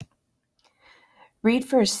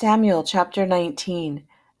Read 1 Samuel chapter 19.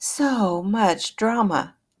 So much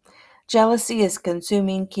drama. Jealousy is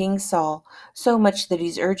consuming King Saul, so much that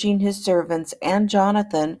he's urging his servants and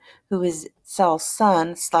Jonathan, who is Saul's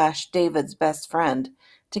son / David's best friend,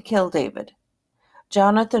 to kill David.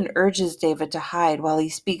 Jonathan urges David to hide while he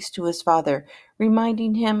speaks to his father,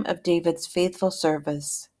 reminding him of David's faithful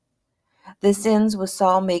service. This ends with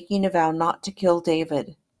Saul making a vow not to kill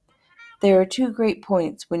David. There are two great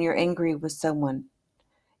points when you're angry with someone.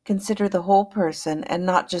 Consider the whole person and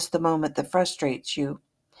not just the moment that frustrates you.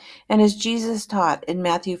 And as Jesus taught in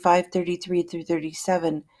Matthew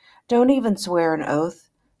 5:33-37, don't even swear an oath.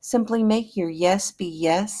 Simply make your yes be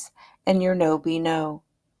yes and your no be no.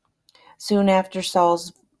 Soon after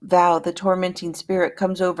Saul's vow, the tormenting spirit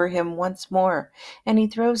comes over him once more, and he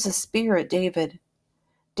throws a spear at David.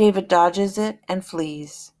 David dodges it and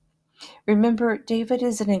flees. Remember, David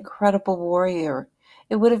is an incredible warrior.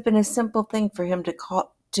 It would have been a simple thing for him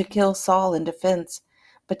to kill Saul in defense,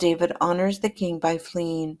 but David honors the king by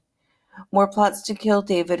fleeing. More plots to kill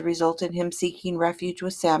David result in him seeking refuge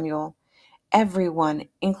with Samuel. Everyone,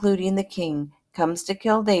 including the king, comes to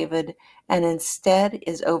kill David and instead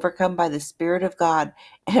is overcome by the Spirit of God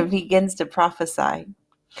and begins to prophesy.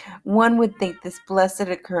 One would think this blessed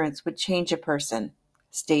occurrence would change a person.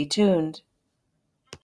 Stay tuned.